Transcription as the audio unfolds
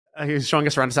he was showing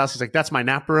us around his house. He's like, that's my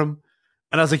nap room.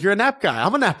 And I was like, you're a nap guy.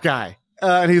 I'm a nap guy.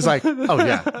 And he's like, oh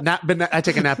yeah, I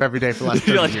take a nap every day for the last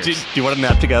 30 years. Do you want to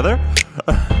nap together?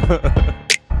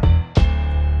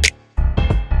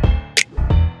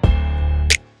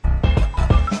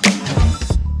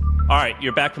 All right,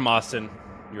 you're back from Austin.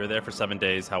 You were there for 7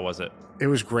 days. How was it? It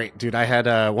was great, dude. I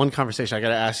had one conversation. I got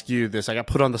to ask you this. I got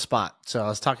put on the spot. So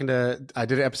I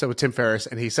did an episode with Tim Ferriss,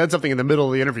 and he said something in the middle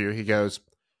of the interview. He goes,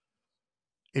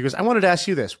 I wanted to ask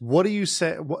you this. What do you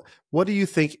say? What do you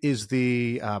think is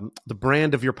the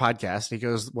brand of your podcast? He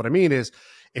goes, what I mean is,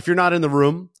 if you're not in the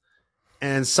room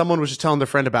and someone was just telling their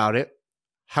friend about it,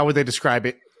 how would they describe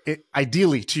it?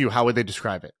 Ideally to you, how would they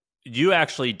describe it? You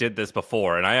actually did this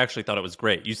before, and I actually thought it was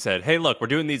great. You said, hey, look, we're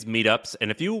doing these meetups, and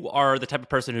if you are the type of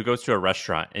person who goes to a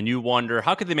restaurant and you wonder,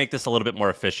 how could they make this a little bit more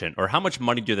efficient, or how much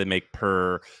money do they make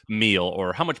per meal,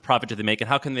 or how much profit do they make, and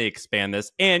how can they expand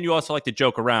this? And you also like to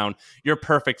joke around, you're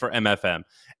perfect for MFM.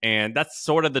 And that's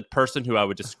sort of the person who I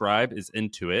would describe is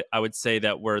into it. I would say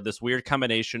that we're this weird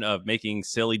combination of making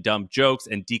silly, dumb jokes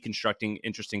and deconstructing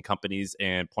interesting companies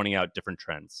and pointing out different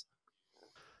trends.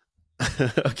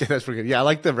 Okay, that's pretty good. Yeah, I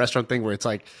like the restaurant thing where it's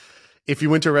like, if you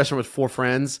went to a restaurant with 4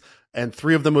 friends and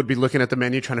 3 of them would be looking at the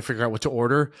menu trying to figure out what to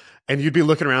order, and you'd be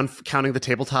looking around counting the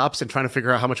tabletops and trying to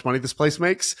figure out how much money this place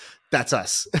makes, that's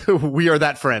us. We are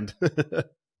that friend.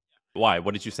 Why?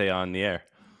 What did you say on the air?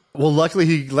 Well, luckily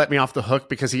he let me off the hook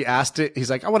because he asked it. He's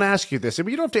like, I want to ask you this. And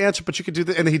you don't have to answer, but you could do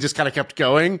that. And he just kind of kept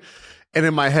going. And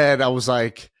in my head, I was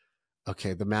like,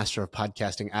 okay, the master of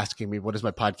podcasting asking me, what is my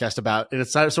podcast about? And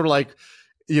it's sort of like,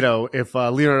 if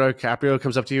Leonardo DiCaprio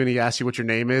comes up to you and he asks you what your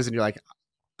name is, and you're like,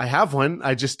 I have one.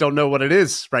 I just don't know what it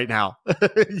is right now.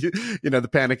 The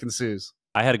panic ensues.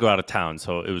 I had to go out of town,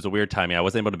 so it was a weird timing. I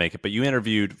wasn't able to make it, but you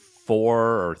interviewed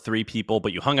 4 or 3 people,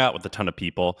 but you hung out with a ton of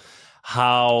people.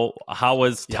 How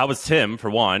was Tim, for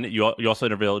one? You also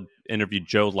interviewed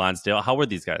Joe Lonsdale. How were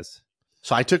these guys?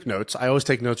 So I took notes. I always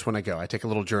take notes when I go. I take a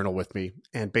little journal with me.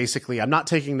 And basically, I'm not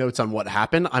taking notes on what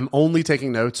happened. I'm only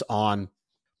taking notes on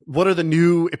what are the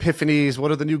new epiphanies? What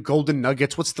are the new golden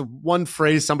nuggets? What's the one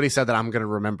phrase somebody said that I'm going to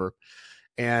remember?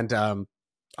 And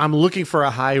I'm looking for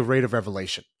a high rate of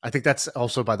revelation. I think that's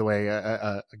also, by the way,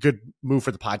 a good move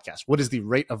for the podcast. What is the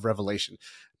rate of revelation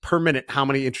per minute? How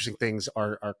many interesting things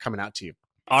are coming out to you?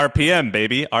 RPM,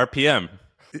 baby. RPM.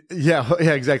 Yeah,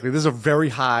 exactly. This is a very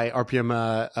high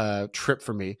RPM trip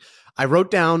for me. I wrote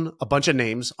down a bunch of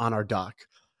names on our doc.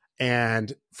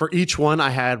 And for each one, I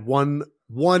had one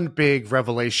big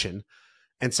revelation.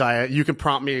 And so you can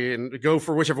prompt me and go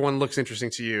for whichever one looks interesting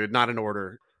to you, not in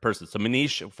order. Person. So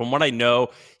Mohnish, from what I know,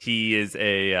 he is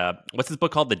a, what's his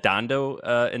book called? The Dondo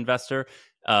Investor.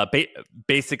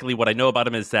 Basically, what I know about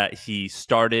him is that he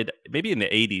started maybe in the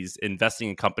 80s investing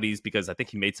in companies because I think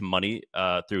he made some money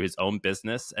through his own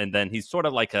business. And then he's sort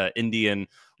of like an Indian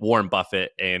Warren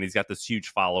Buffett, and he's got this huge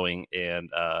following,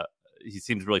 and he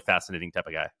seems really fascinating type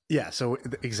of guy. Yeah, so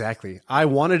exactly. I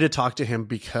wanted to talk to him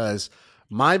because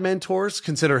my mentors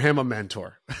consider him a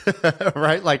mentor,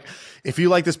 right? Like if you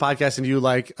like this podcast and you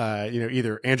like,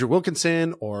 either Andrew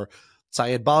Wilkinson or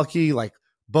Syed Balki, like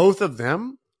both of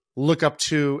them look up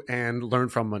to and learn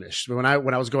from Mohnish. When I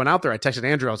was going out there, I texted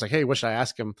Andrew. I was like, hey, what should I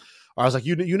ask him? Or I was like,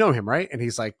 you know him, right? And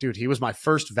he's like, dude, he was my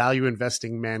first value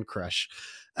investing man crush.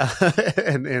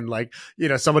 And like,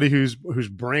 somebody whose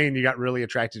brain you got really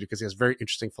attracted to because he has very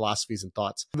interesting philosophies and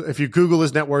thoughts. If you Google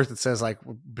his net worth, it says like,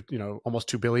 almost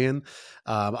 2 billion.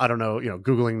 I don't know,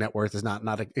 Googling net worth is not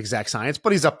exact science,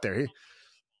 but he's up there.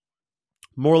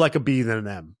 More like a B than an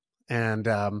M.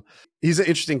 And he's an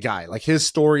interesting guy. Like his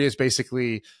story is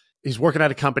basically, he's working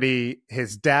at a company.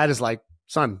 His dad is like,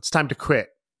 son, it's time to quit.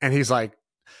 And he's like,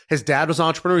 his dad was an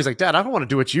entrepreneur. He's like, Dad, I don't want to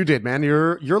do what you did, man.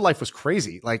 Your life was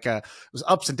crazy. Like, it was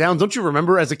ups and downs. Don't you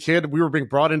remember as a kid, we were being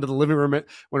brought into the living room when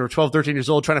we were 12, 13 years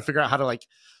old, trying to figure out how to like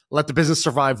let the business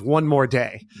survive one more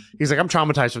day. He's like, I'm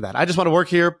traumatized from that. I just want to work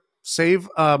here, save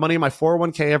money in my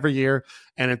 401k every year.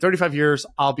 And in 35 years,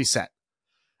 I'll be set.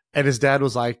 And his dad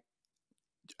was like,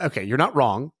 okay, you're not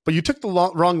wrong, but you took the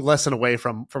wrong lesson away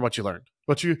from what you learned.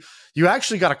 But you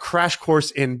actually got a crash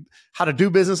course in how to do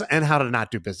business and how to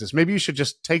not do business. Maybe you should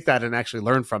just take that and actually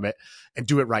learn from it and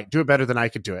do it right. Do it better than I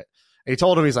could do it. And he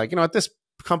told him, he's like, at this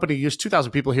company, there's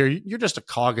 2,000 people here. You're just a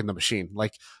cog in the machine.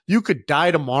 Like you could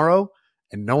die tomorrow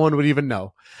and no one would even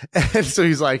know. And so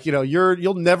he's like,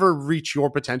 you'll never reach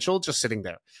your potential just sitting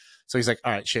there. So he's like,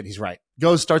 all right, shit, he's right.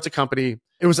 Goes, starts a company.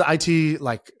 It was an IT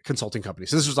like consulting company.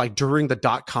 So this was like during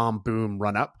the .com boom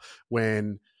run up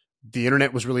when the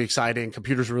internet was really exciting,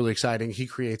 computers were really exciting. He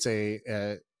creates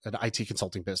an IT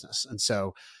consulting business. And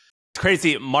so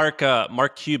Crazy. Mark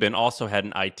Cuban also had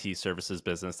an IT services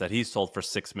business that he sold for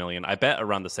 $6 million. I bet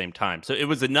around the same time. So it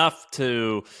was enough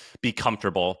to be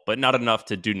comfortable, but not enough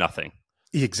to do nothing.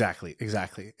 Exactly.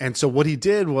 And so what he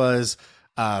did was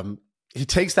he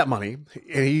takes that money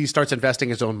and he starts investing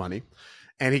his own money,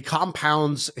 and he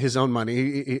compounds his own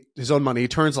money. He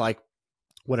turns like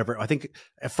whatever. I think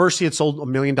at first he had sold $1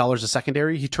 million a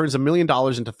secondary. He turns $1 million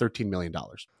into $13 million.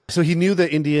 So he knew the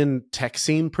Indian tech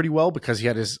scene pretty well because he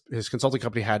had his consulting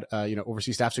company had,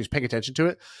 overseas staff. So he's paying attention to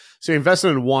it. So he invested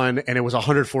in one and it was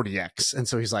 140x. And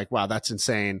so he's like, wow, that's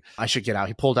insane. I should get out.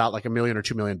 He pulled out like $1 million or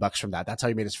 $2 million from that. That's how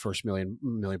he made his first million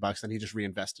bucks. Then he just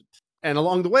reinvested. And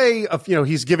along the way of,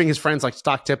 he's giving his friends like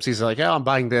stock tips. He's like, I'm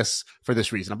buying this for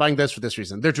this reason. I'm buying this for this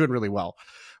reason. They're doing really well.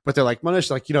 But they're like,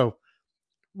 Mohnish, like,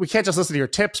 we can't just listen to your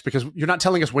tips because you're not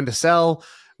telling us when to sell.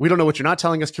 We don't know what you're not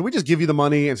telling us. Can we just give you the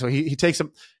money? And so he takes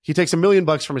 $1 million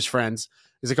from his friends.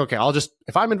 He's like, okay,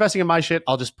 if I'm investing in my shit,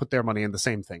 I'll just put their money in the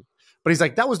same thing. But he's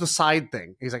like, that was the side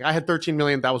thing. He's like, I had 13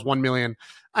 million. That was 1 million.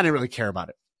 I didn't really care about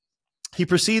it. He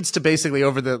proceeds to basically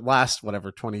over the last,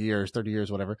 20 years, 30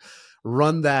 years, whatever,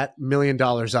 run that $1 million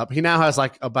up. He now has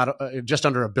like about just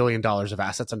under $1 billion of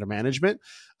assets under management,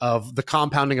 of the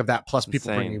compounding of that plus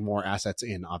people bringing more assets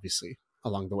in, obviously,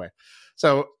 along the way.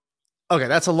 So, okay,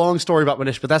 that's a long story about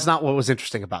Mohnish, but that's not what was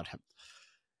interesting about him.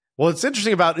 What's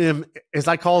interesting about him is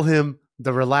I call him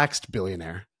the relaxed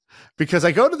billionaire, because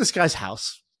I go to this guy's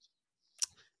house.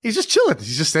 He's just chilling.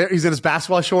 He's just there. He's in his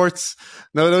basketball shorts,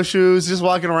 no shoes, just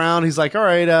walking around. He's like, all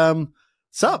right,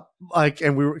 what's up? Like,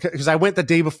 and because I went the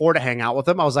day before to hang out with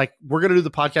him. I was like, we're going to do the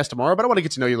podcast tomorrow, but I want to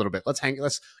get to know you a little bit.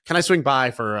 Can I swing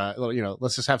by for,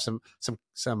 let's just have some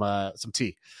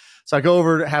tea. So I go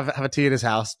over to have a tea at his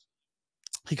house.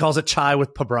 He calls it chai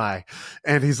with Pabrai.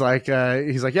 And he's like,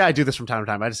 yeah, I do this from time to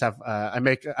time. I just have, I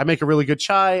make a really good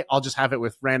chai. I'll just have it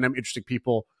with random interesting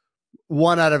people.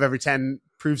 1 out of every 10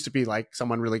 proves to be like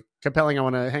someone really compelling I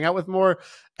want to hang out with more.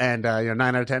 And, 9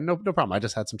 out of 10, no problem. I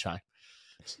just had some chai.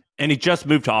 And he just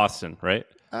moved to Austin, right?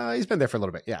 He's been there for a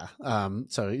little bit. Yeah.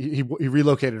 So he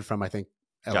relocated from, I think,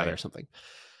 LA or something.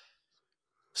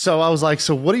 So I was like,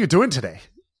 so what are you doing today?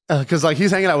 Cause like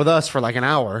he's hanging out with us for like an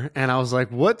hour. And I was like,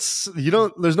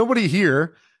 there's nobody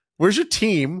here. Where's your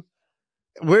team?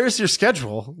 Where's your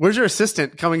schedule? Where's your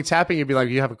assistant coming, tapping you, be like,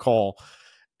 you have a call.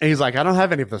 And he's like, I don't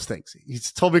have any of those things.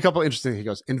 He's told me a couple of interesting things. He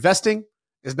goes, investing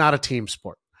is not a team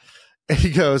sport. And he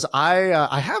goes,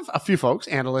 I have a few folks,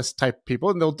 analyst type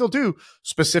people, and they'll do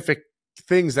specific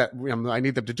things that I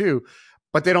need them to do,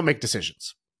 but they don't make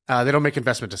decisions. They don't make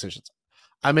investment decisions.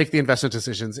 I make the investment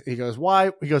decisions. He goes,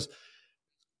 why? He goes,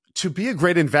 to be a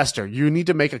great investor, you need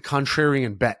to make a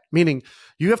contrarian bet, meaning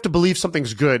you have to believe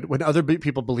something's good when other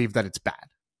people believe that it's bad.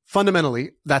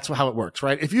 Fundamentally, that's how it works,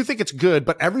 right? If you think it's good,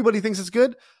 but everybody thinks it's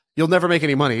good, you'll never make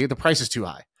any money. The price is too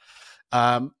high.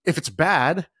 If it's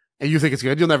bad and you think it's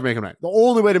good, you'll never make money. The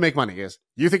only way to make money is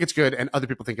you think it's good and other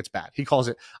people think it's bad. He calls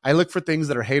it, I look for things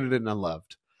that are hated and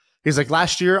unloved. He's like,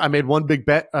 last year I made one big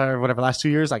bet or whatever, last 2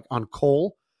 years, like on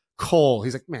coal.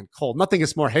 He's like, man, coal. Nothing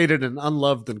is more hated and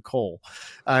unloved than coal.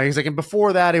 He's like, and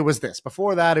before that, it was this.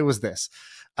 Before that, it was this.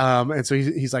 And so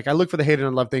he's like, I look for the hated and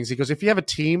unloved things. He goes, if you have a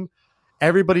team,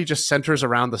 everybody just centers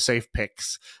around the safe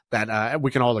picks that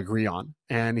we can all agree on.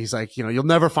 And he's like, you'll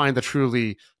never find the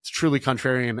truly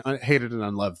contrarian, hated and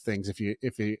unloved things if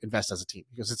you invest as a team,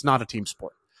 because it's not a team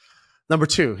sport. Number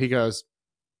two, he goes,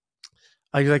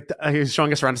 he's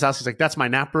showing us around his house. He's like, that's my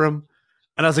nap room.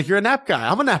 And I was like, you're a nap guy.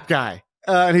 I'm a nap guy.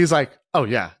 And he's like, oh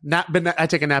yeah, I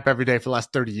take a nap every day for the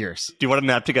last 30 years. Do you want to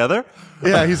nap together?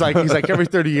 Yeah. He's like every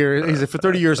 30 years. He's like, for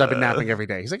 30 years, I've been napping every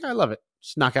day. He's like, I love it.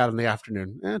 Just knock out in the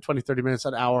afternoon, 20, 30 minutes,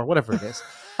 an hour, whatever it is.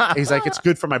 He's like, it's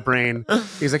good for my brain.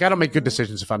 He's like, I don't make good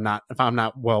decisions if I'm not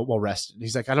well rested.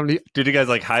 He's like, I don't need. Did you guys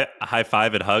like high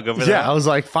five and hug over there? Yeah. I was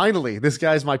like, finally, this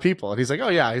guy's my people. And he's like, oh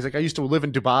yeah. He's like, I used to live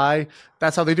in Dubai.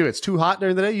 That's how they do it. It's too hot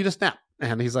during the day. You just nap.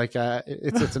 And he's like,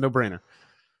 it's a no brainer.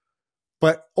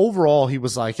 But overall, he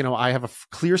was like, I have a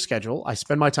clear schedule. I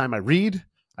spend my time, I read,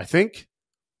 I think.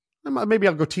 Maybe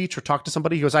I'll go teach or talk to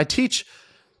somebody. He goes, I teach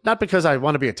not because I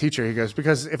want to be a teacher. He goes,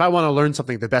 because if I want to learn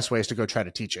something, the best way is to go try to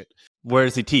teach it. Where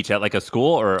does he teach? At like a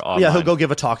school or online? Yeah, he'll go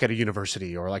give a talk at a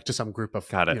university or like to some group of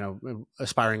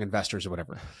aspiring investors or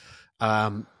whatever.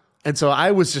 And so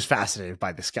I was just fascinated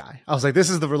by this guy. I was like,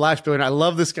 this is the relaxed billionaire. I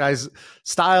love this guy's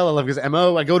style. I love his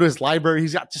MO. I go to his library.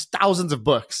 He's got just thousands of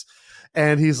books.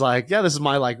 And he's like, yeah, this is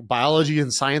my like biology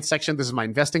and science section. This is my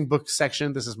investing book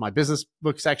section. This is my business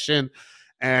book section.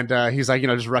 And he's like,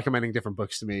 just recommending different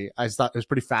books to me. I just thought it was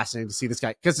pretty fascinating to see this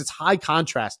guy because it's high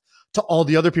contrast to all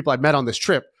the other people I met on this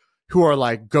trip who are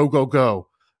like, go, go, go,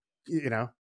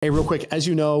 Hey, real quick, as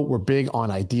you know, we're big on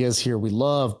ideas here. We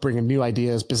love bringing new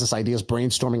ideas, business ideas,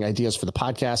 brainstorming ideas for the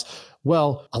podcast.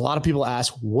 Well, a lot of people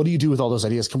ask, what do you do with all those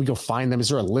ideas? Can we go find them? Is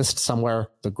there a list somewhere?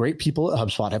 The great people at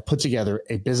HubSpot have put together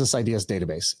a business ideas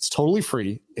database. It's totally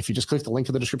free. If you just click the link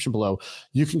in the description below,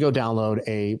 you can go download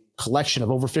a collection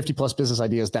of over 50 plus business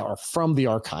ideas that are from the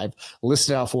archive,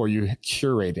 listed out for you,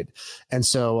 curated. And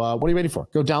so what are you waiting for?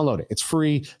 Go download it. It's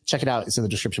free. Check it out. It's in the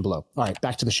description below. All right,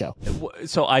 back to the show.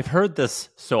 So I've heard this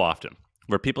so often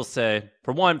where people say,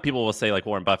 for one, people will say like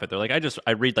Warren Buffett, they're like,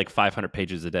 I read like 500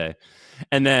 pages a day.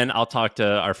 And then I'll talk to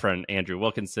our friend Andrew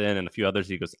Wilkinson and a few others.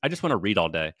 He goes, I just want to read all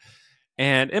day.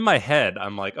 And in my head,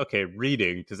 I'm like, okay,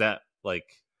 reading, because that like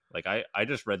I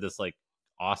just read this like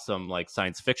awesome like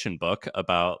science fiction book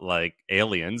about like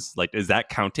aliens. Like, is that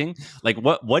counting? Like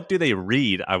what do they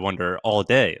read, I wonder, all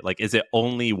day? Like, is it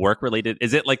only work related?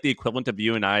 Is it like the equivalent of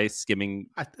you and I skimming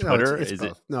Twitter? No, it's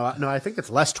both. No, I think it's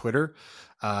less Twitter.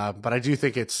 But I do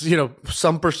think it's, you know,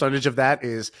 some percentage of that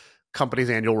is companies'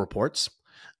 annual reports,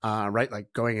 right?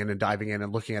 Like going in and diving in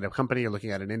and looking at a company or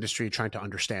looking at an industry, trying to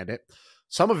understand it.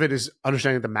 Some of it is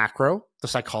understanding the macro, the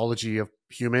psychology of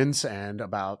humans and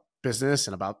about business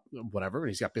and about whatever. And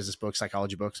he's got business books,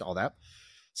 psychology books, all that.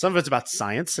 Some of it's about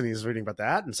science and he's reading about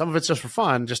that. And some of it's just for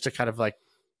fun, just to kind of like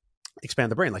expand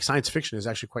the brain. Like science fiction is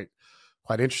actually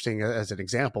quite interesting as an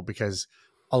example, because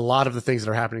a lot of the things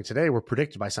that are happening today were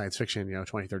predicted by science fiction,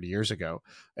 20, 30 years ago.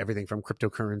 Everything from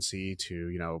cryptocurrency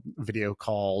to, video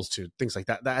calls to things like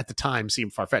that at the time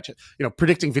seemed far-fetched.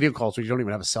 Predicting video calls where you don't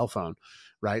even have a cell phone,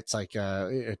 right? It's like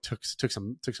it took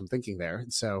some thinking there.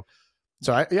 And so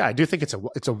I do think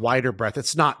it's a wider breadth.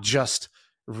 It's not just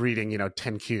reading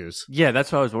 10 Qs. Yeah,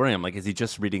 that's what I was worrying. I'm like, is he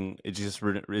just reading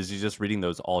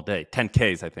those all day? 10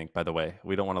 Ks, I think, by the way.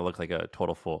 We don't want to look like a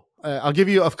total fool. I'll give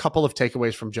you a couple of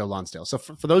takeaways from Joe Lonsdale. So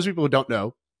for those people who don't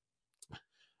know,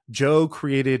 Joe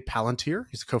created Palantir.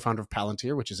 He's the co-founder of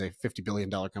Palantir, which is a $50 billion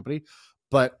company.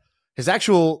 But his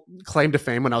actual claim to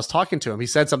fame, when I was talking to him, he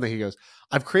said something. He goes,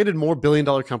 I've created more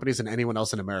billion-dollar companies than anyone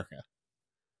else in America.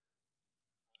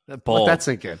 Bold. Let that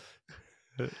sink in.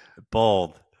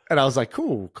 Bold. And I was like,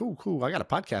 cool. I got a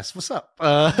podcast. What's up?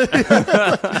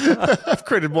 I've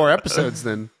created more episodes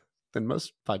than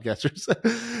most podcasters.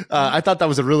 I thought that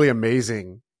was a really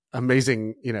amazing,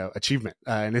 achievement.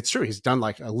 And it's true. He's done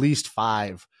like at least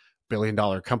 5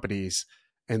 billion-dollar companies.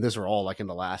 And those are all like in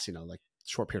the last,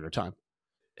 short period of time.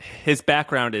 His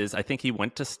background is, I think he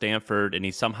went to Stanford and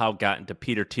he somehow got into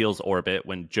Peter Thiel's orbit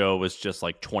when Joe was just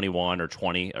like 21 or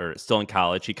 20 or still in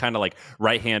college. He kind of like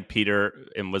right-hand Peter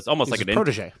and was almost like an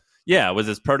protege. Yeah, was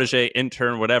his protege,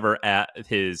 intern, whatever, at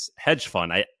his hedge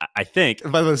fund, I think.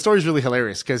 By the way, the story's really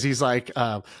hilarious because he's like,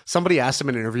 somebody asked him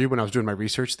in an interview when I was doing my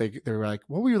research, they were like,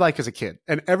 what were you like as a kid?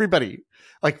 And everybody,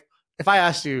 like, if I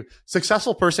asked you,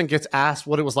 successful person gets asked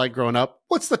what it was like growing up,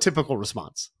 what's the typical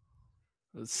response?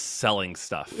 Selling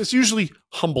stuff. It's usually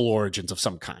humble origins of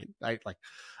some kind, right? Like,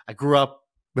 I grew up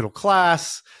middle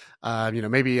class,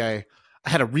 maybe I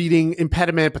had a reading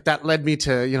impediment, but that led me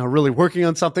to, really working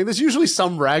on something. There's usually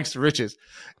some rags to riches.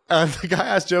 The guy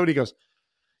asked Joe and he goes,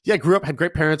 yeah, I grew up, had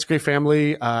great parents, great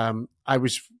family.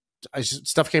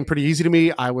 Stuff came pretty easy to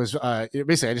me. I was,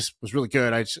 basically, I just was really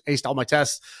good. I just aced all my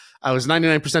tests. I was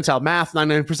 99 percentile math,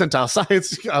 99 percentile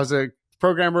science. I was a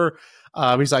programmer.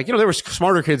 He's like, there were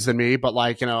smarter kids than me, but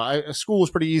like, school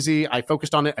was pretty easy. I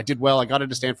focused on it. I did well. I got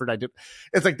into Stanford.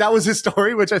 It's like, that was his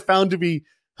story, which I found to be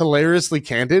hilariously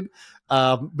candid.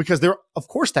 Because of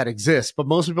course that exists, but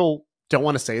most people don't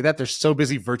want to say that. They're so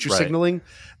busy virtue signaling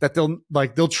that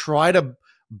they'll try to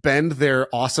bend their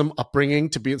awesome upbringing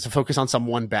to focus on some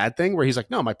one bad thing where he's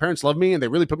like, no, my parents love me and they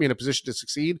really put me in a position to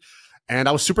succeed. And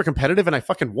I was super competitive and I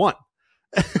fucking won.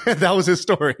 That was his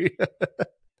story.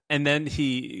 And then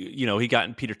he got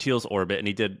in Peter Thiel's orbit and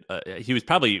he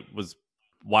was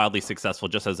wildly successful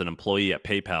just as an employee at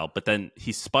PayPal, but then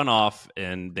he spun off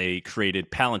and they created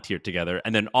Palantir together.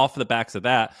 And then off the backs of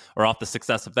that, or off the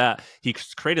success of that, he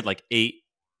created like 8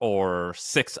 or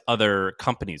 6 other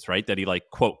companies, right? That he like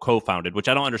quote co-founded, which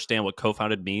I don't understand what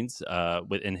co-founded means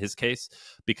in his case,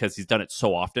 because he's done it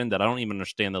so often that I don't even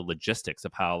understand the logistics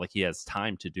of how like he has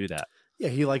time to do that. Yeah,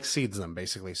 he like seeds them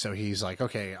basically. So he's like,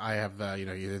 okay, I have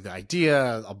either the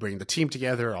idea, I'll bring the team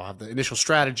together, I'll have the initial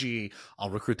strategy,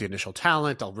 I'll recruit the initial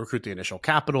talent, I'll recruit the initial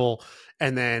capital,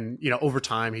 and then over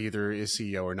time he either is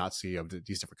CEO or not CEO of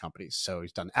these different companies. So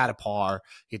he's done Adipar,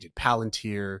 he did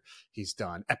Palantir, he's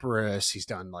done Ferriss, he's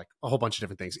done like a whole bunch of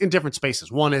different things in different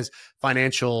spaces. One is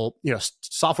financial,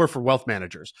 software for wealth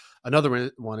managers. Another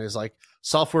one is like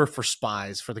software for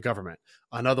spies for the government.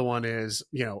 Another one is,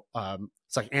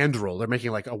 it's like Anduril. They're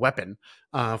making like a weapon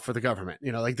for the government.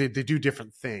 Like they do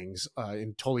different things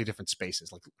in totally different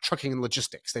spaces, like trucking and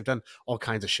logistics. They've done all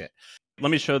kinds of shit. Let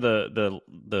me show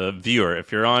the viewer.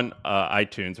 If you're on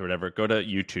iTunes or whatever, go to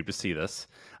YouTube to see this.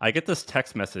 I get this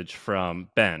text message from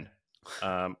Ben.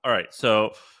 All right,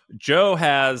 so Joe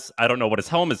has, I don't know what his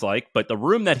home is like, but the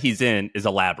room that he's in is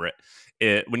elaborate.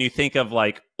 When you think of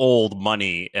like old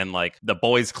money and like the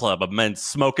boys club of men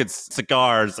smoking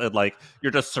cigars and like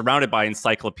you're just surrounded by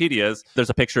encyclopedias, there's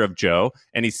a picture of Joe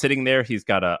and he's sitting there. He's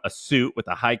got a suit with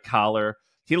a high collar.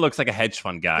 He looks like a hedge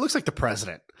fund guy. He looks like the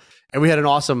president. And we had an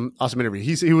awesome interview.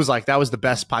 He was like, that was the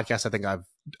best podcast I think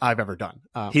I've ever done.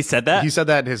 He said that? He said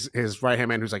that. His right hand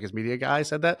man, who's like his media guy,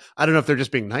 said that. I don't know if they're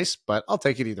just being nice, but I'll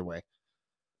take it either way.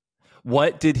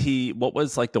 What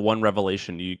was like the one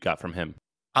revelation you got from him?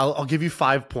 I'll give you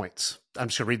 5 points. I'm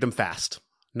just gonna read them fast.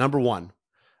 Number 1,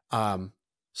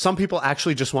 some people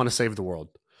actually just want to save the world.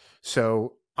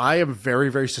 So I am very,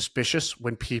 very suspicious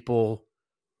when people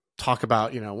talk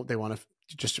about, they want to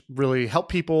just really help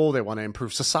people. They want to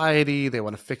improve society. They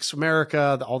want to fix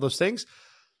America, all those things.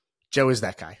 Joe is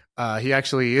that guy. He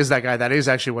actually is that guy. That is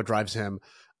actually what drives him.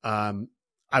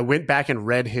 I went back and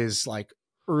read his like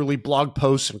early blog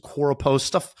posts and Quora posts,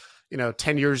 stuff,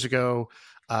 10 years ago,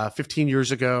 15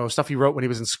 years ago, stuff he wrote when he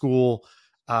was in school.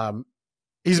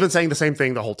 He's been saying the same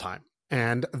thing the whole time.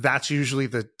 And that's usually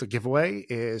the giveaway,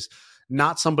 is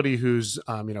not somebody who's,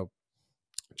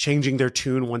 changing their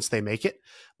tune once they make it,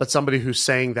 but somebody who's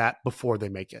saying that before they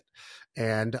make it.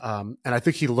 And I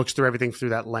think he looks through everything through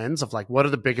that lens of like, what are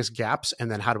the biggest gaps?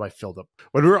 And then how do I fill them?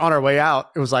 When we were on our way out,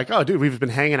 it was like, oh dude, we've been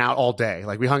hanging out all day.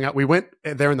 Like we hung out, we went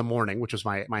there in the morning, which was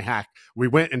my hack. We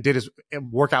went and did his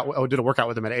workout, did a workout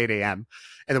with him at 8 a.m.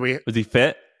 And then was he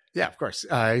fit? Yeah, of course.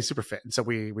 He's super fit. And so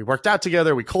we worked out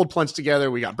together. We cold plunged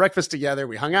together. We got breakfast together.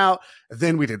 We hung out.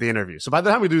 Then we did the interview. So by the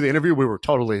time we do the interview, we were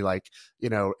totally like,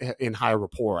 in high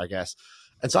rapport, I guess.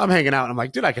 And so I'm hanging out and I'm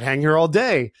like, dude, I could hang here all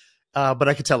day. But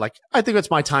I could tell, like, I think it's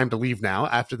my time to leave now.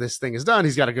 After this thing is done,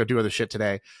 he's got to go do other shit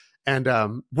today. And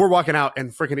we're walking out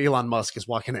and freaking Elon Musk is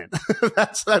walking in.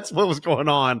 That's what was going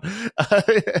on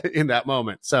in that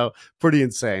moment. So pretty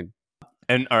insane.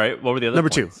 And all right, what were the other Number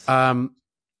points? 2,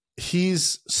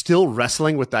 he's still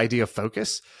wrestling with the idea of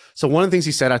focus. So one of the things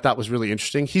he said I thought was really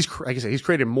interesting. Like I said, he's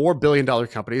created more billion-dollar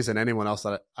companies than anyone else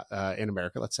that in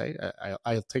America. Let's say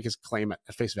I'll take his claim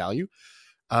at face value.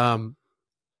 And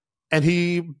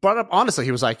he brought up honestly,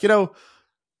 he was like,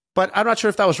 but I'm not sure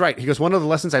if that was right. He goes, one of the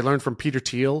lessons I learned from Peter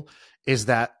Thiel is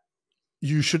that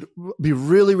you should be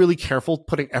really, really careful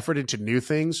putting effort into new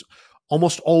things.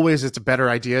 Almost always it's a better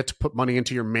idea to put money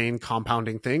into your main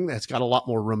compounding thing that's got a lot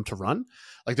more room to run.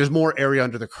 Like there's more area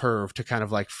under the curve to kind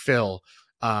of like fill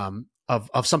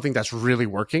of something that's really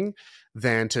working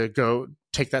than to go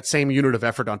take that same unit of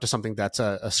effort onto something that's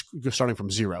starting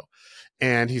from zero.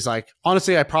 And he's like,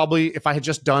 honestly, if I had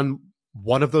just done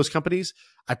one of those companies,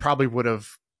 I probably would have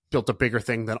built a bigger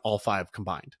thing than all 5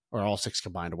 combined or all 6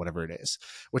 combined or whatever it is,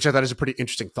 which I thought is a pretty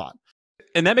interesting thought.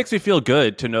 And that makes me feel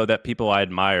good to know that people I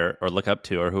admire or look up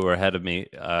to or who are ahead of me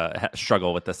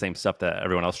struggle with the same stuff that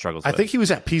everyone else struggles with. I think he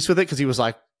was at peace with it because he was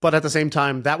like, but at the same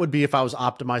time, that would be if I was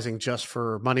optimizing just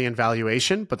for money and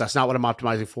valuation, but that's not what I'm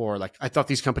optimizing for. Like I thought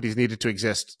these companies needed to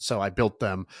exist, so I built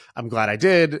them. I'm glad I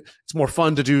did. It's more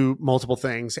fun to do multiple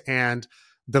things, and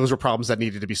those were problems that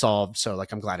needed to be solved. So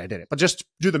like, I'm glad I did it. But just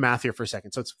do the math here for a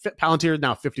second. So it's Palantir,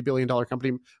 now a $50 billion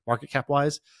company market cap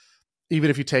wise. Even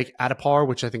if you take Adipar,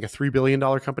 which I think a $3 billion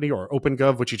company, or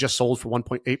OpenGov, which you just sold for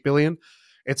 $1.8 billion,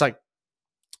 it's like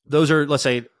those are, let's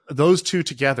say, those two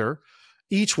together.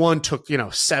 Each one took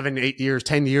 7, 8 years,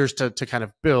 10 years to kind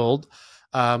of build.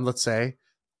 Let's say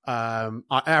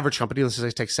average company, let's say,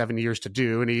 takes 7 years to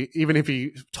do, and even if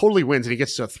he totally wins and he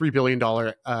gets to a $3 billion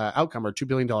outcome or $2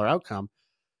 billion outcome,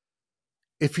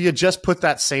 if he had just put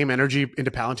that same energy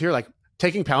into Palantir, like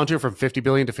taking Palantir from 50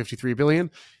 billion to 53 billion.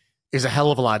 Is a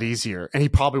hell of a lot easier. And he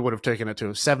probably would have taken it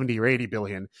to 70 or 80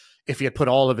 billion if he had put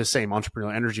all of his same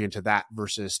entrepreneurial energy into that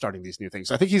versus starting these new things.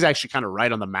 So I think he's actually kind of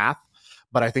right on the math,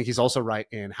 but I think he's also right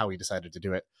in how he decided to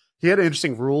do it. He had an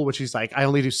interesting rule, which he's like, I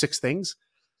only do 6 things.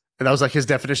 And that was like his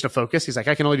definition of focus. He's like,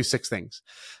 I can only do 6 things.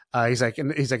 He's like,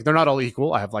 they're not all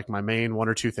equal. I have like my main 1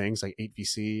 or 2 things, like 8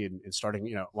 VC and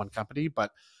starting, one company.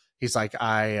 But he's like,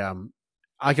 I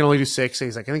can only do 6.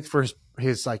 He's like, I think for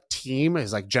his like team,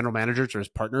 his like general managers or his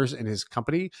partners in his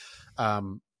company,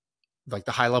 like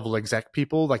the high level exec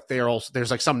people, like they are also,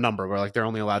 there's like some number where like they're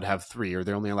only allowed to have 3 or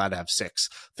they're only allowed to have 6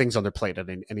 things on their plate at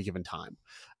any given time.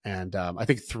 And I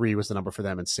think 3 was the number for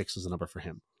them and 6 was the number for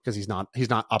him because he's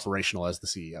not operational as the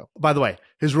CEO. By the way,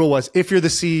 his rule was if you're the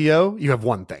CEO, you have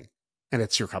one thing and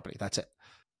it's your company. That's it.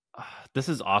 This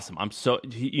is awesome.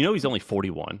 He's only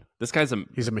 41. This guy's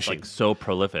he's a machine. Like so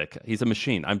prolific. He's a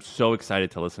machine. I'm so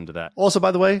excited to listen to that. Also,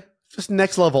 by the way, just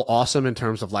next level awesome in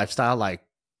terms of lifestyle, like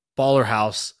baller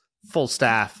house, full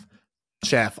staff,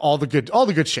 chef, all the good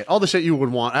shit, all the shit you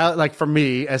would want. Like for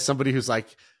me, as somebody who's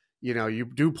like, you know, you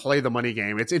do play the money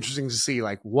game. It's interesting to see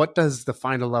like what does the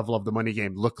final level of the money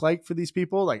game look like for these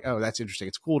people. Like, oh, that's interesting.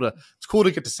 It's cool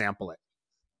to get to sample it.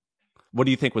 What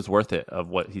do you think was worth it of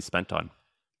what he spent on?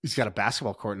 He's got a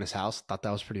basketball court in his house. Thought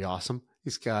that was pretty awesome.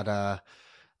 He's got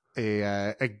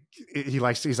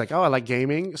he's like, oh, I like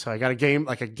gaming. So I got a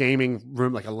gaming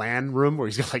room, like a LAN room where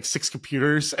he's got like 6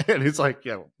 computers. And it's like,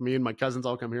 yeah, me and my cousins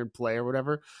all come here and play or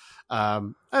whatever.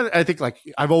 I think like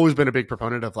I've always been a big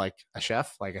proponent of like a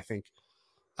chef. Like I think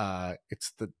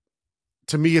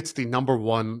to me, it's the number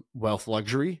one wealth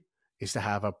luxury is to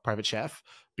have a private chef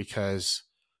because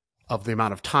of the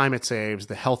amount of time it saves,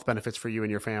 the health benefits for you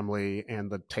and your family, and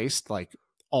the taste, like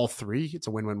all 3, it's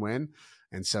a win-win-win.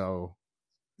 And so,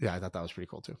 yeah, I thought that was pretty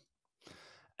cool too.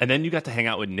 And then you got to hang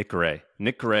out with Nick Gray.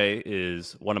 Nick Gray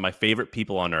is one of my favorite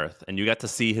people on earth, and you got to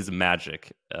see his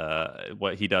magic,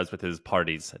 what he does with his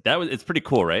parties. It's pretty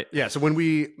cool, right? Yeah. So when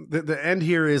the end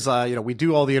here is, we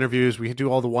do all the interviews, we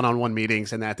do all the one-on-one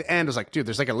meetings, and at the end, it's like, dude,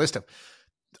 there's like a list of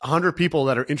 100 people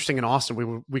that are interesting in Austin we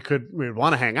would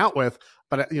want to hang out with,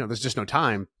 but there's just no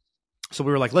time. So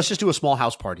we were like, let's just do a small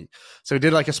house party. So we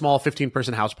did like a small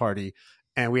 15-person house party,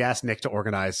 and we asked Nick to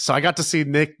organize. So I got to see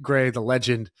Nick Gray, the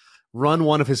legend, run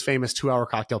one of his famous 2-hour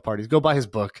cocktail parties. Go buy his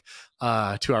book,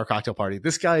 2-Hour Cocktail Party.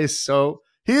 This guy is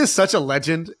such a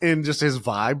legend in just his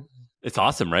vibe. It's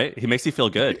awesome, right? He makes you feel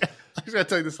good. Yeah. I was going to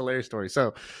tell you this hilarious story.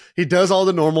 So he does all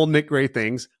the normal Nick Gray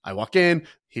things. I walk in,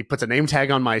 he puts a name tag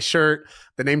on my shirt.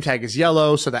 The name tag is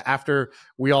yellow so that after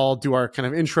we all do our kind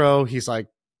of intro, he's like,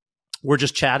 we're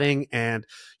just chatting. And,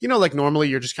 like normally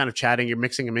you're just kind of chatting, you're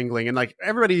mixing and mingling. And like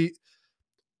everybody,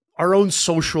 our own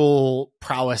social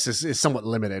prowess is somewhat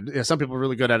limited. Some people are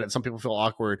really good at it. Some people feel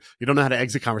awkward. You don't know how to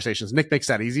exit conversations. Nick makes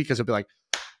that easy because he'll be like,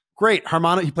 great,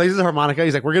 harmonica. He plays the harmonica.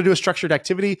 He's like, we're going to do a structured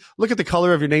activity. Look at the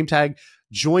color of your name tag.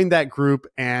 Join that group,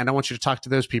 and I want you to talk to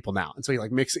those people now. And so he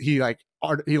like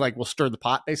will stir the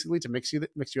pot basically to mix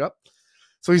you up.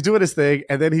 So he's doing his thing,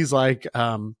 and then he's like,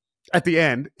 at the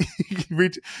end,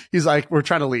 he's like, we're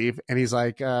trying to leave, and he's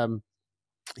like, hey,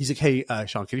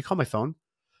 Shaan, can you call my phone?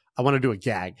 I want to do a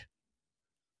gag.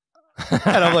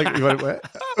 And I'm like,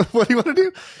 what do you want to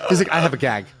do? He's like, I have a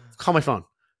gag. Call my phone.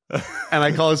 And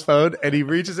I call his phone, and he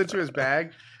reaches into his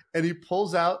bag and he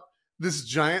pulls out this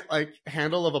giant like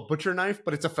handle of a butcher knife,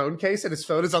 but it's a phone case and his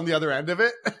phone is on the other end of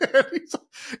it. And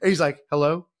he's like,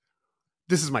 hello,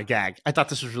 this is my gag. I thought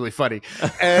this was really funny.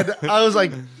 And I was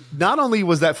like, not only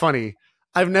was that funny,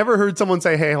 I've never heard someone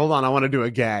say, hey, hold on, I want to do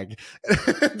a gag.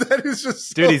 That is just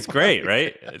so dude, he's funny. Great,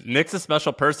 right? Nick's a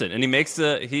special person, and he makes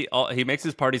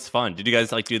his parties fun. Did you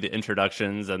guys like do the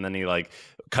introductions, and then he like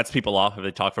cuts people off if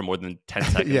they talk for more than 10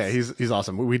 seconds? Yeah, he's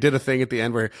awesome. We did a thing at the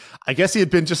end where I guess he had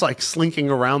been just like slinking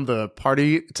around the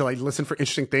party to like listen for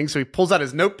interesting things. So he pulls out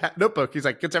his notebook. He's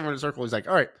like, gets everyone in a circle. He's like,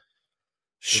 all right,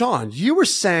 Shaan, you were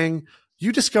saying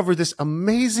you discovered this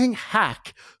amazing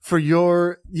hack for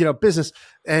your, business.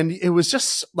 And it was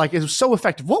just like, it was so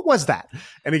effective. What was that?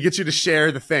 And he gets you to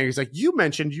share the thing. He's like, you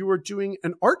mentioned you were doing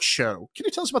an art show. Can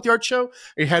you tell us about the art show?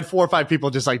 And he had 4 or 5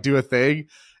 people just like do a thing.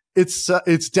 It's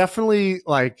definitely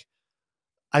like,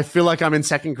 I feel like I'm in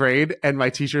 2nd grade and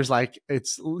my teacher's like,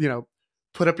 it's,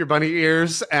 put up your bunny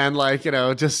ears and like,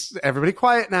 just everybody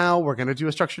quiet now. We're going to do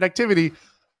a structured activity.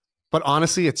 But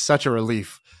honestly, it's such a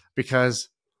relief because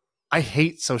I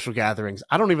hate social gatherings.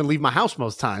 I don't even leave my house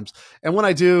most times. And when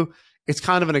I do, it's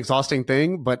kind of an exhausting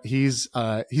thing, but he's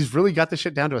really got this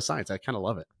shit down to a science. I kind of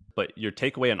love it. But your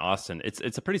takeaway in Austin,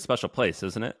 it's a pretty special place,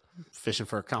 isn't it? Fishing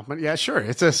for a compliment. Yeah, sure.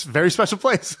 It's a very special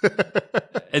place.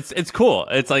 It's cool.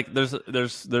 It's like there's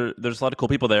a lot of cool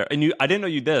people there. And I didn't know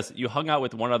you hung out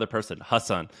with one other person,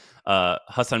 Hassan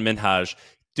Minhaj.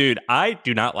 Dude, I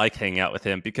do not like hanging out with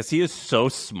him because he is so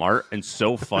smart and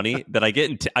so funny that I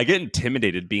get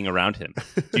intimidated being around him.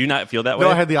 Do you not feel that way?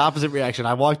 No, I had the opposite reaction.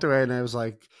 I walked away and I was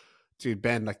like, dude,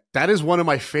 Ben, like that is one of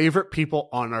my favorite people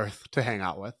on earth to hang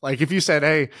out with. Like if you said,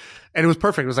 hey, and it was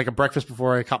perfect. It was like a breakfast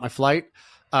before I caught my flight.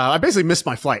 I basically missed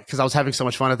my flight because I was having so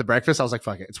much fun at the breakfast. I was like,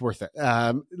 fuck it, it's worth it.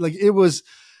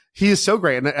 He is so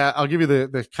great. And I'll give you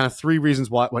the kind of 3 reasons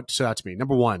what stood out to me.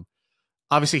 Number 1,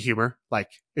 obviously humor. Like,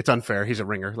 it's unfair. He's a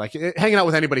ringer. Like, hanging out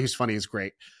with anybody who's funny is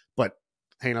great, but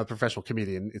hanging out with a professional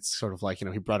comedian, it's sort of like,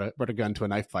 he brought a gun to a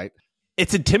knife fight.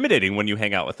 It's intimidating when you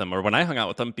hang out with him, or when I hung out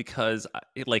with him, because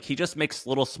like he just makes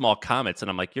little small comments,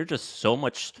 and I'm like, you're so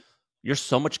much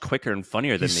quicker and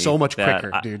funnier than me. He's so much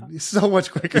quicker, dude. He's so much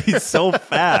quicker. He's so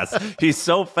fast. He's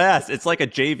so fast. It's like a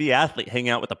JV athlete hanging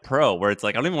out with a pro, where it's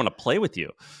like, I don't even want to play with you.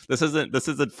 This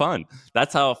isn't fun.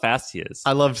 That's how fast he is.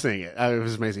 I love seeing it. It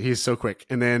was amazing. He's so quick.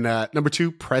 And then number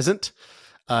 2, present.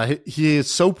 He is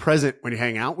so present when you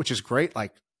hang out, which is great.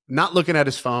 Like, not looking at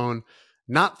his phone,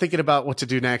 not thinking about what to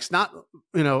do next, not,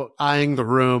 eyeing the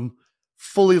room,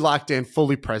 fully locked in,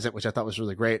 fully present, which I thought was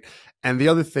really great. And the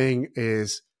other thing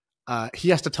is,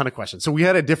 he asked a ton of questions. So we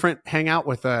had a different hangout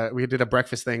with, we did a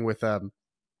breakfast thing with a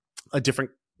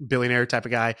different billionaire type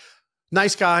of guy.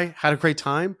 Nice guy, had a great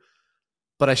time.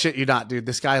 But I shit you not, dude,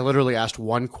 this guy literally asked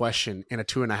one question in a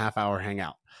 2.5 hour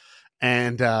hangout.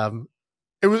 And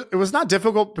it was not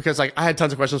difficult, because like I had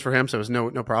tons of questions for him, so it was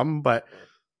no problem. But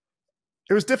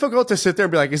it was difficult to sit there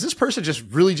and be like, is this person just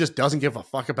really just doesn't give a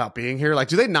fuck about being here? Like,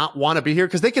 do they not want to be here?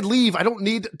 Because they could leave. I don't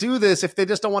need to do this if they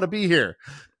just don't want to be here.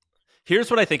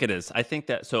 Here's what I think it is. I think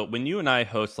that, so when you and I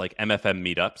host like MFM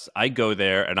meetups, I go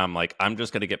there and I'm like, I'm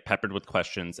just going to get peppered with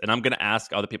questions, and I'm going to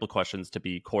ask other people questions to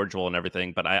be cordial and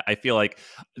everything. But I feel like,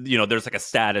 there's like a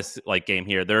status like game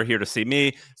here. They're here to see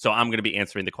me, so I'm going to be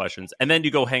answering the questions. And then you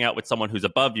go hang out with someone who's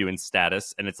above you in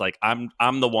status, and it's like,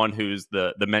 I'm the one who's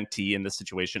the mentee in this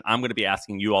situation. I'm going to be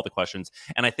asking you all the questions.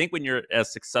 And I think when you're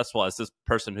as successful as this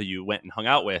person who you went and hung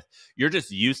out with, you're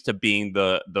just used to being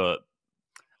the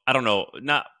I don't know,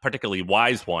 not particularly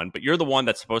wise one, but you're the one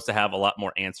that's supposed to have a lot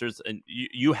more answers, and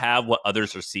you have what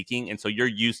others are seeking. And so you're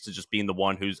used to just being the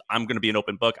one who's, I'm going to be an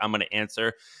open book. I'm going to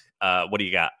answer. What do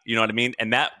you got? You know what I mean?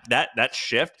 And that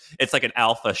shift, it's like an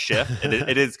alpha shift.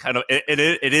 It is kind of,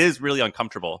 it is really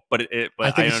uncomfortable, but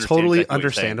I think it's totally exactly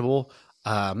understandable.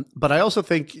 But I also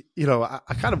think,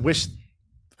 I kind of wish,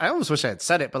 I almost wish I had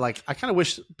said it, but like, I kind of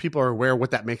wish people are aware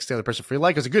what that makes the other person feel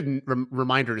like. It's a good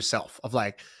reminder to self of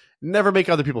like, never make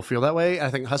other people feel that way.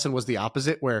 I think Hassan was the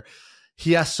opposite, where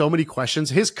he asked so many questions.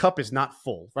 His cup is not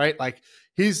full, right? Like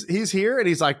he's here and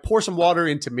he's like, pour some water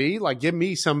into me, like give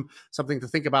me something to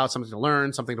think about, something to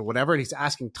learn, something to whatever. And he's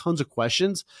asking tons of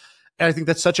questions. And I think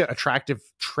that's such an attractive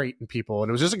trait in people. And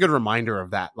it was just a good reminder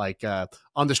of that. Like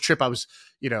on this trip, I was,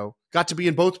 got to be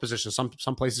in both positions.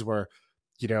 Some places where,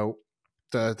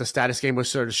 the status game was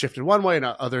sort of shifted one way, and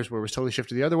others where it was totally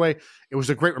shifted the other way. It was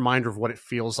a great reminder of what it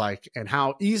feels like and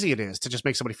how easy it is to just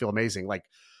make somebody feel amazing. Like,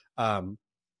 I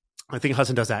think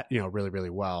Hassan does that, really, really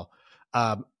well.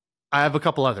 I have a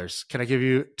couple others. Can I give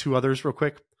you 2 others real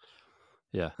quick?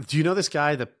 Yeah. Do you know this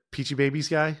guy, the Peachy Babies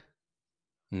guy?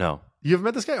 No. You ever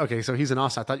met this guy? Okay, so he's in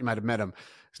Austin. I thought you might have met him.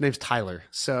 His name's Tyler.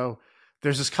 So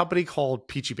there's this company called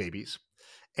Peachy Babies,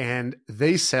 and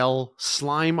they sell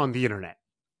slime on the internet.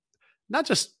 Not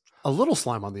just a little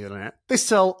slime on the internet. They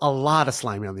sell a lot of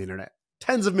slime on the internet.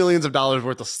 Tens of millions of dollars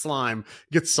worth of slime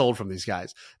gets sold from these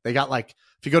guys. They got like,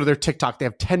 if you go to their TikTok, they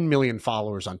have 10 million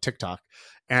followers on TikTok.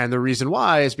 And the reason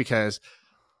why is because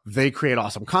they create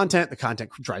awesome content. The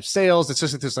content drives sales. It's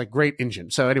just this like great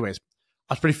engine. So anyways,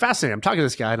 I was pretty fascinated. I'm talking to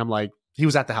this guy and I'm like, he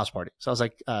was at the house party. So I was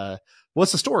like,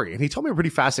 what's the story? And he told me a pretty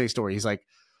fascinating story. He's like,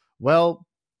 well,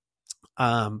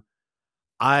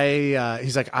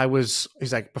 he's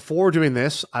like, before doing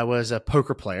this, I was a pro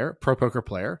poker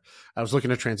player. I was looking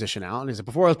to transition out. And he's like,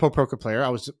 before I was pro poker player, I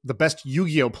was the best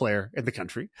Yu-Gi-Oh player in the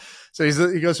country. So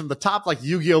he goes from the top like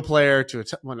Yu-Gi-Oh player to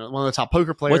one of the top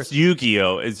poker players. What's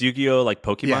Yu-Gi-Oh? Is Yu-Gi-Oh like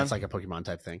Pokemon? Yeah, it's like a Pokemon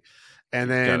type thing. And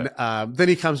then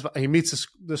he meets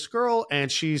this girl,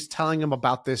 and she's telling him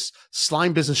about this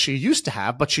slime business she used to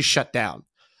have, but she shut down.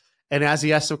 And as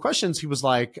he asked some questions, he was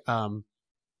like,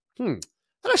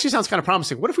 that actually sounds kind of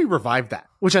promising. What if we revived that?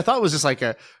 Which I thought was just like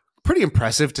a pretty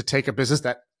impressive, to take a business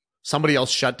that somebody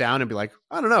else shut down and be like,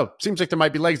 I don't know, seems like there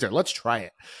might be legs there. Let's try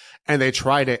it. And they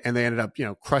tried it, and they ended up,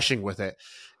 crushing with it.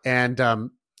 And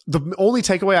the only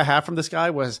takeaway I have from this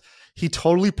guy was he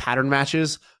totally pattern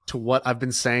matches to what I've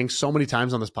been saying so many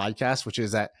times on this podcast, which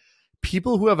is that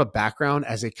people who have a background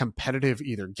as a competitive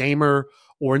either gamer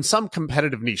or in some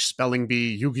competitive niche, spelling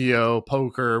bee, Yu-Gi-Oh,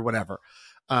 poker, whatever,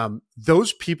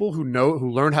 those people who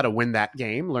learn how to win that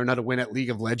game, learn how to win at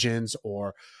League of Legends,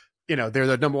 or, they're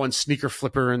the number one sneaker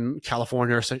flipper in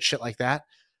California or some shit like that.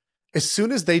 As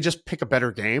soon as they just pick a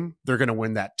better game, they're going to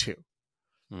win that too.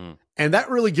 And that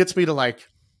really gets me to like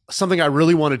something I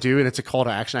really want to do. And it's a call to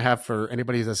action I have for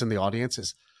anybody that's in the audience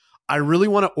is I really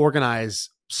want to organize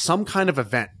some kind of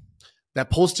event that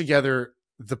pulls together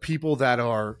the people that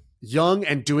are young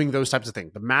and doing those types of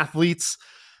things, the mathletes,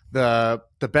 the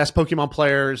best Pokemon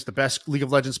players, the best League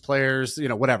of Legends players,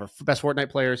 whatever, best Fortnite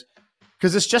players,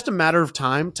 because it's just a matter of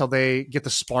time till they get the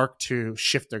spark to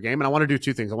shift their game. And I want to do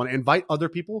two things. I want to invite other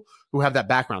people who have that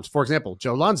background. For example,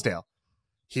 Joe Lonsdale.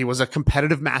 He was a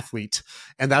competitive mathlete,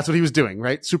 and that's what he was doing,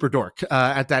 right? Super dork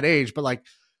at that age. But like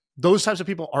those types of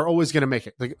people are always going to make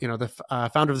it. The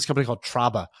founder of this company called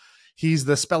Traba, he's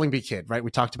the spelling bee kid, right?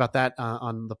 We talked about that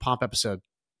on the Pomp episode.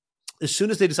 As soon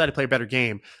as they decide to play a better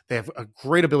game, they have a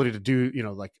great ability to do,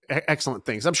 excellent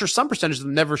things. I'm sure some percentage of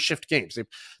them never shift games.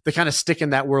 They kind of stick in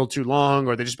that world too long,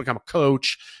 or they just become a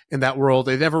coach in that world.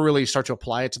 They never really start to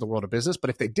apply it to the world of business. But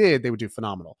if they did, they would do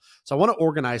phenomenal. So I want to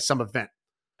organize some event.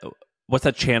 What's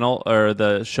that channel or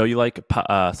the show you like?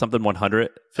 Something 100?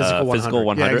 Physical 100. Physical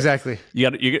 100? Yeah, exactly.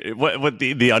 What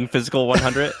the unphysical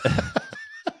 100?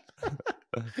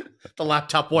 The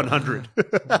laptop 100.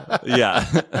 Yeah.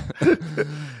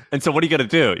 And so what are you going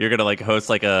to do? You're going to like host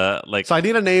like a like. So I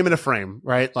need a name and a frame,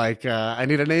 right? Like I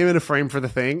need a name and a frame for the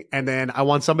thing. And then I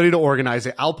want somebody to organize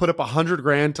it. I'll put up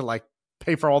 $100,000 to like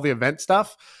pay for all the event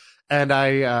stuff. And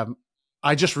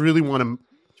I just really want to,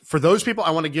 for those people,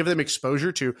 I want to give them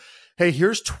exposure to, hey,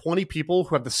 here's 20 people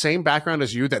who have the same background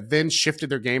as you that then shifted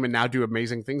their game and now do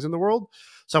amazing things in the world.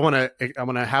 So I want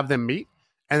to have them meet.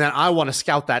 And then I want to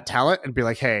scout that talent and be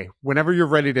like, hey, whenever you're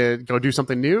ready to go do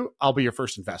something new, I'll be your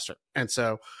first investor. And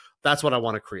so that's what I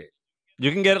want to create.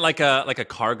 You can get like a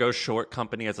cargo short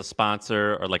company as a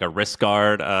sponsor, or like a wrist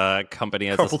guard company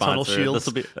as Carpal a tunnel sponsor. shields.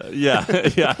 This will be yeah.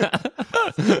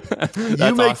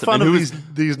 You make awesome. Fun of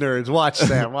these nerds. Watch,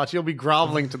 Sam. Watch. You'll be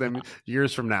groveling to them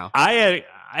years from now. I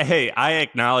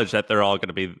acknowledge that they're all going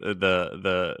to be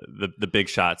the big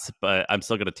shots, but I'm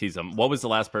still going to tease them. What was the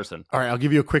last person? All right, I'll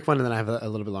give you a quick one, and then I have a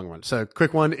little bit longer one. So,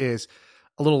 quick one is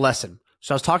a little lesson.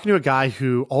 So, I was talking to a guy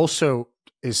who also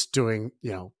is doing,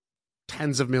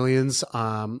 tens of millions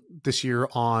this year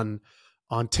on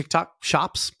TikTok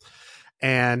shops,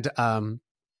 and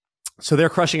so they're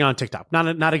crushing on TikTok.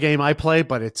 Not a game I play,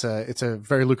 but it's a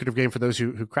very lucrative game for those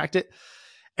who cracked it.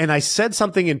 And I said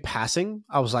something in passing.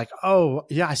 I was like, oh,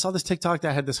 yeah, I saw this TikTok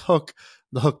that had this hook,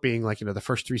 the hook being like, the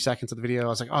first 3 seconds of the video. I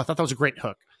was like, oh, I thought that was a great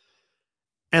hook.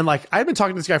 And like, I had been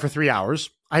talking to this guy for 3 hours.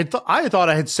 I thought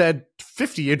I had said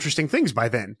 50 interesting things by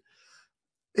then.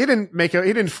 He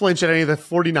didn't flinch at any of the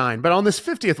 49. But on this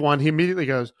 50th one, he immediately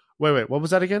goes, wait, what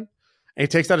was that again? And he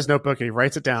takes out his notebook and he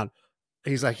writes it down.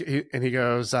 He's like, he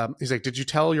goes, did you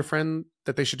tell your friend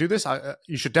that they should do this?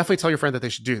 You should definitely tell your friend that they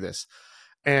should do this.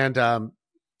 And I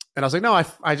was like, no, I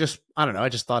don't know. I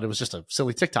just thought it was just a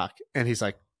silly TikTok. And he's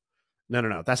like,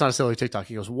 no, that's not a silly TikTok.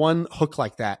 He goes, one hook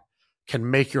like that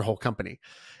can make your whole company.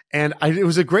 And it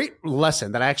was a great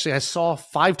lesson that I saw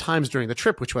 5 times during the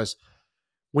trip, which was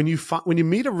when you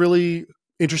meet a really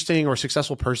interesting or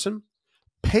successful person,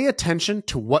 pay attention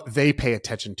to what they pay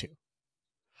attention to.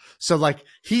 So like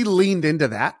he leaned into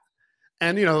that,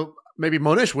 and maybe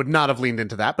Mohnish would not have leaned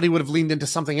into that, but he would have leaned into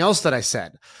something else that I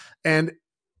said. And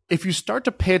if you start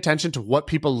to pay attention to what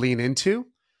people lean into,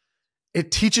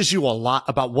 it teaches you a lot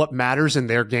about what matters in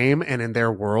their game and in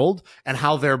their world and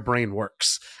how their brain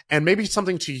works. And maybe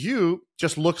something to you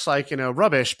just looks like,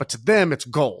 rubbish, but to them it's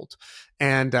gold.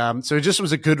 And so it just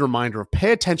was a good reminder of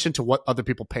pay attention to what other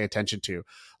people pay attention to.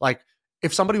 Like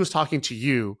if somebody was talking to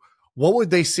you, what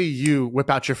would they see you whip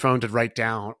out your phone to write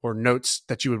down, or notes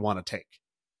that you would want to take?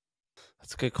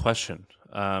 That's a good question.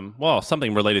 Well,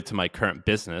 something related to my current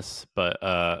business, but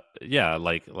yeah,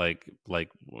 like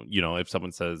if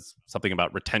someone says something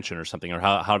about retention or something, or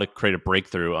how to create a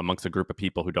breakthrough amongst a group of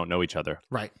people who don't know each other.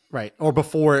 Right. Or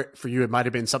before, for you, it might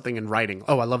have been something in writing.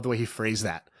 Oh, I love the way he phrased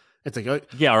that. It's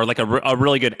like, yeah, or like a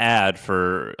really good ad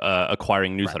for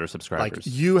acquiring newsletter subscribers.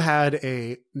 Like you had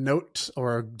a note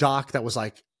or a doc that was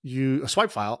like a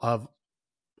swipe file of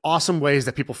awesome ways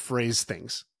that people phrase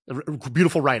things,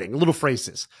 beautiful writing, little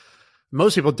phrases.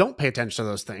 Most people don't pay attention to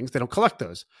those things. They don't collect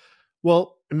those.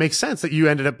 Well, it makes sense that you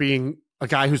ended up being a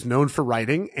guy who's known for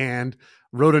writing and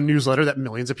wrote a newsletter that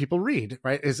millions of people read,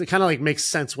 right? It kind of like makes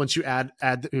sense once you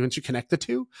once you connect the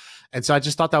two. And so I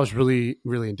just thought that was really,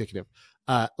 really indicative.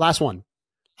 Last one.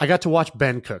 I got to watch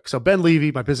Ben cook. So Ben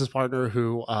Levy, my business partner,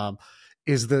 who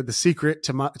is the secret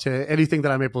to anything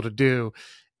that I'm able to do.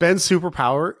 Ben's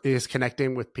superpower is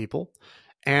connecting with people.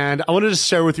 And I wanted to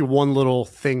share with you one little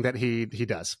thing that he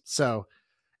does. So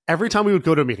every time we would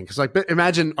go to a meeting, because like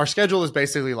imagine our schedule is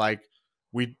basically like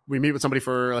we meet with somebody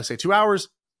for, let's say, 2 hours.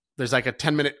 There's like a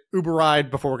 10-minute Uber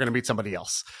ride before we're going to meet somebody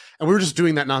else. And we were just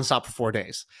doing that nonstop for 4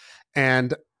 days.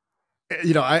 And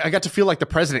I got to feel like the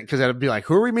president, because I'd be like,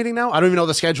 who are we meeting now? I don't even know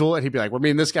the schedule. And he'd be like, we're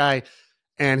meeting this guy.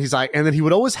 And he's like, and then he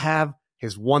would always have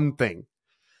his one thing.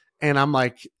 And I'm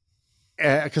like,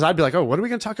 because I'd be like, oh, what are we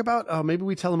going to talk about? Oh, maybe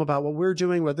we tell them about what we're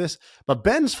doing with this. But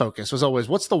Ben's focus was always,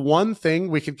 what's the one thing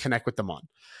we could connect with them on?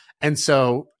 And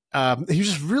so he was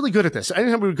just really good at this.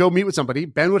 Anytime we would go meet with somebody,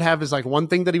 Ben would have his like one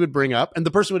thing that he would bring up, and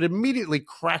the person would immediately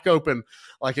crack open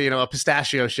like a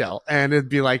pistachio shell, and it'd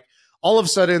be like all of a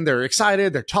sudden they're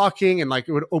excited, they're talking, and like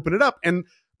it would open it up, and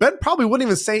Ben probably wouldn't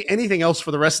even say anything else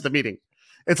for the rest of the meeting.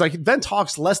 It's like Ben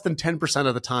talks less than 10%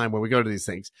 of the time when we go to these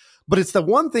things, but it's the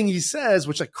one thing he says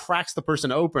which like cracks the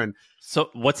person open. So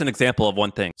what's an example of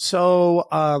one thing?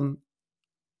 So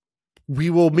we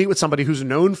will meet with somebody who's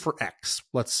known for X.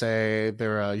 Let's say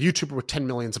they're a YouTuber with 10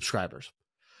 million subscribers.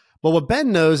 But what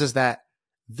Ben knows is that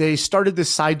they started this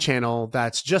side channel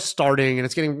that's just starting, and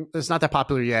it's not that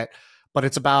popular yet, but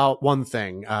it's about one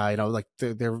thing, like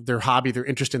their hobby, their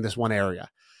interest in this one area.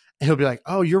 And he'll be like,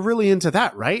 oh, you're really into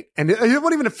that, right? And he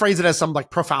won't even phrase it as some like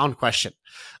profound question.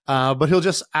 But he'll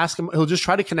just ask them, he'll just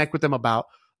try to connect with them about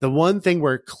the one thing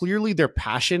where clearly their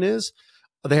passion is.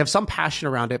 They have some passion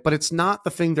around it, but it's not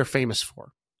the thing they're famous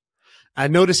for. I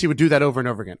noticed he would do that over and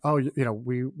over again. Oh,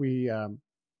 we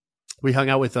hung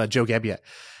out with Joe Gebbia,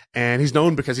 and he's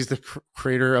known because he's the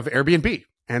creator of Airbnb.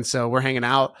 And so we're hanging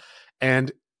out,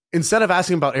 and instead of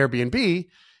asking about Airbnb,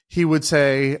 he would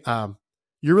say,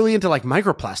 you're really into like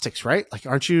microplastics, right? Like,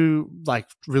 aren't you like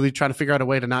really trying to figure out a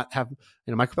way to not have,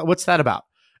 what's that about?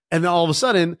 And then all of a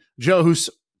sudden, Joe,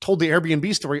 who's told the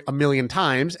Airbnb story a million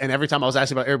times, and every time I was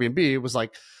asking about Airbnb, it was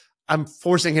like, I'm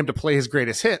forcing him to play his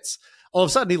greatest hits. All of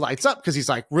a sudden he lights up because he's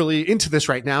like really into this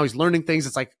right now. He's learning things.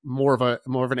 It's like more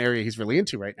of an area he's really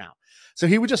into right now. So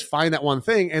he would just find that one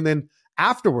thing. And then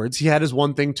afterwards he had his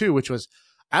one thing too, which was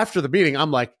after the meeting,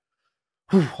 I'm like,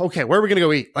 okay, where are we going to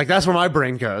go eat? Like, that's where my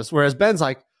brain goes. Whereas Ben's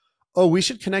like, oh, we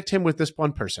should connect him with this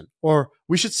one person, or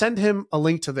we should send him a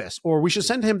link to this, or we should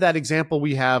send him that example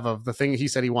we have of the thing he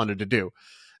said he wanted to do.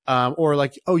 Or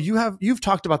like, oh, you've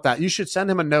talked about that. You should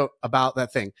send him a note about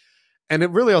that thing. And I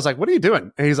was like, what are you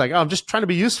doing? And he's like, oh, I'm just trying to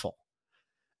be useful.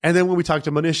 And then when we talked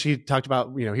to Mohnish, he talked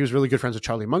about, he was really good friends with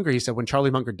Charlie Munger. He said when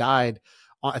Charlie Munger died,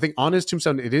 I think on his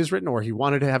tombstone, it is written, or he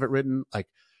wanted to have it written, like,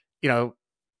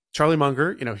 Charlie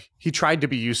Munger, he tried to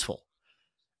be useful.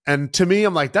 And to me,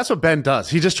 I'm like, that's what Ben does.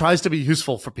 He just tries to be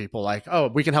useful for people. Like, oh,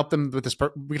 we can help them with this.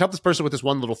 We can help this person with this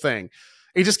one little thing.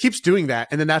 He just keeps doing that.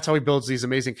 And then that's how he builds these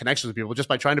amazing connections with people, just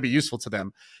by trying to be useful to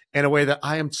them in a way that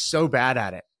I am so bad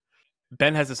at it.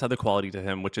 Ben has this other quality to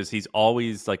him, which is he's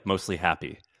always like mostly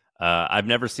happy. I've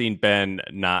never seen Ben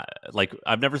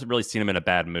I've never really seen him in a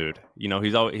bad mood.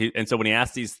 He's always, and so when he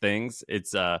asks these things,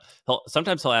 it's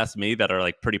sometimes he'll ask me that are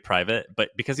like pretty private, but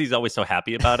because he's always so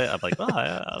happy about it, I'm like,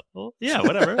 well, yeah,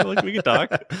 whatever. Like, we can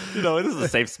talk. This is a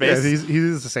safe space. Yeah, he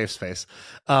is a safe space.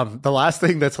 The last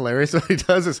thing that's hilarious what he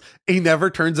does is he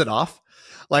never turns it off.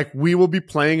 Like, we will be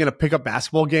playing in a pickup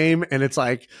basketball game, and it's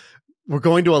like we're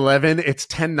going to 11. It's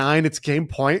 10-9. It's game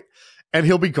point, and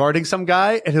he'll be guarding some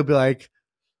guy, and he'll be like.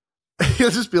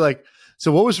 He'll just be like,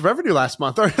 so what was revenue last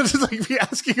month? Or he'll just like be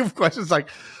asking him questions like,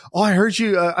 oh, I heard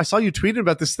you, I saw you tweeting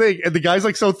about this thing. And the guy's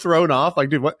like so thrown off,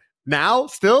 like, dude, what now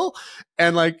still?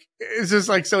 And like, it's just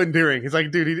like so endearing. He's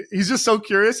like, dude, he's just so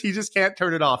curious. He just can't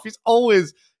turn it off.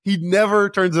 He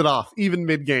never turns it off, even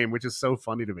mid game, which is so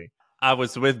funny to me. I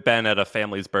was with Ben at a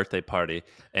family's birthday party,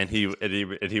 and he was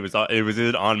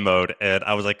in on mode. And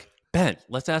I was like, Ben,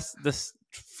 let's ask this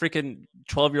freaking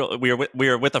 12-year-old. We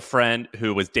were with a friend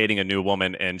who was dating a new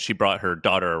woman, and she brought her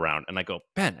daughter around. And I go,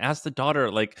 Ben, ask the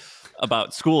daughter like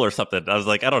about school or something. I was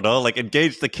like, I don't know, like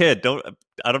engage the kid.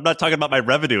 I'm not talking about my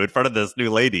revenue in front of this new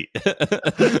lady. It's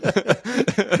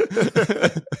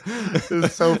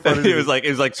so funny. He was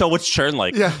like, so what's churn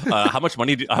like? Yeah. How much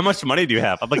money do you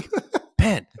have? I'm like,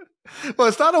 Ben. Well,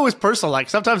 it's not always personal. Like,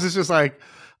 sometimes it's just like,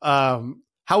 how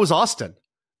was Austin?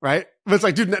 Right. But it's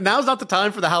like, dude, now's not the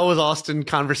time for the how was Austin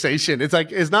conversation. It's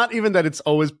like, it's not even that it's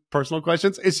always personal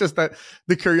questions. It's just that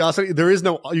the curiosity, there is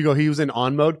no, he was in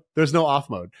on mode. There's no off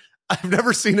mode. I've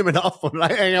never seen him in off mode.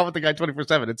 I hang out with the guy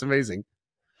 24/7. It's amazing.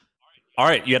 All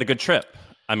right. You had a good trip.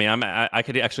 I mean, I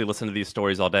could actually listen to these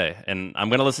stories all day, and I'm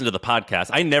going to listen to the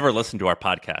podcast. I never listen to our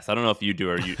podcast. I don't know if you do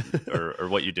or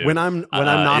what you do. When I'm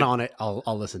not on it, I'll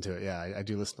listen to it. Yeah, I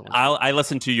do listen to it. I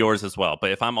listen to yours as well,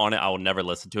 but if I'm on it, I will never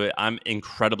listen to it. I'm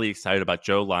incredibly excited about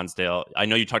Joe Lonsdale. I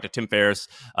know you talked to Tim Ferriss.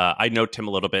 I know Tim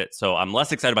a little bit, so I'm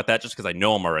less excited about that just because I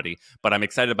know him already. But I'm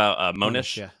excited about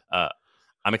Mohnish. Yeah.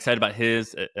 I'm excited about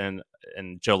his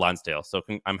and Joe Lonsdale. So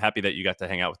I'm happy that you got to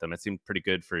hang out with them. It seemed pretty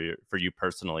good for you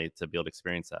personally to be able to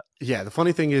experience that. Yeah. The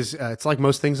funny thing is, it's like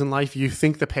most things in life. You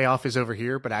think the payoff is over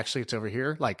here, but actually it's over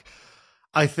here. Like,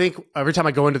 I think every time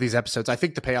I go into these episodes, I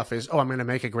think the payoff is, oh, I'm going to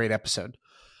make a great episode.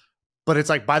 But it's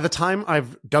like by the time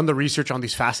I've done the research on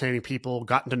these fascinating people,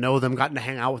 gotten to know them, gotten to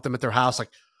hang out with them at their house, like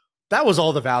that was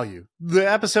all the value. The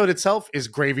episode itself is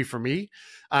gravy for me.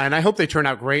 And I hope they turn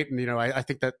out great. And, you know, I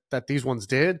think that these ones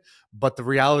did. But the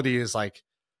reality is like,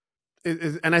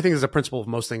 and I think there's a principle of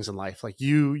most things in life. Like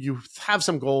you have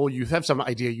some goal, you have some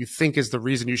idea you think is the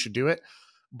reason you should do it.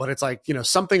 But it's like, you know,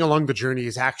 something along the journey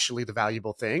is actually the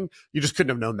valuable thing. You just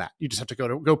couldn't have known that. You just have to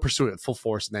go pursue it at full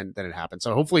force, and then it happened.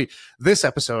 So hopefully this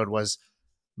episode was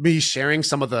me sharing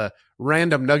some of the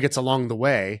random nuggets along the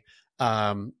way,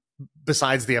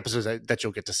 besides the episodes that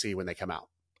you'll get to see when they come out.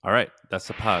 All right. That's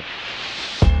the pod.